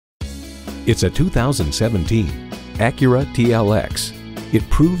It's a 2017 Acura TLX. It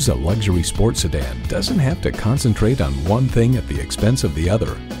proves a luxury sports sedan doesn't have to concentrate on one thing at the expense of the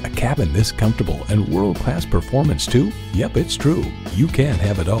other. A cabin this comfortable and world-class performance too? Yep, it's true. You can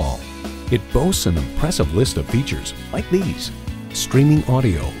have it all. It boasts an impressive list of features like these: streaming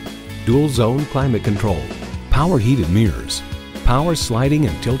audio, dual zone climate control, power heated mirrors, power sliding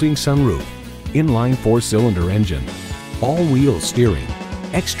and tilting sunroof, inline 4-cylinder engine, all-wheel steering,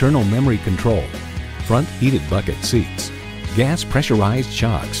 external memory control, front heated bucket seats, gas pressurized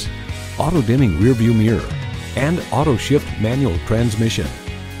shocks, auto-dimming rearview mirror, and auto-shift manual transmission.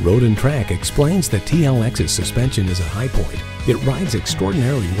 Road and Track explains that TLX's suspension is a high point. It rides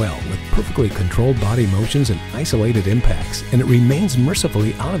extraordinarily well with perfectly controlled body motions and isolated impacts, and it remains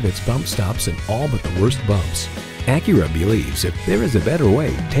mercifully out of its bump stops in all but the worst bumps. Acura believes if there is a better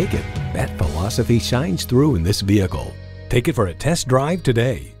way, take it. That philosophy shines through in this vehicle. Take it for a test drive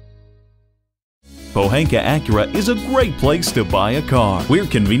today. Pohanka Acura is a great place to buy a car. We're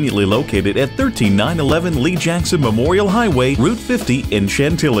conveniently located at 13911 Lee Jackson Memorial Highway, Route 50 in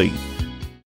Chantilly.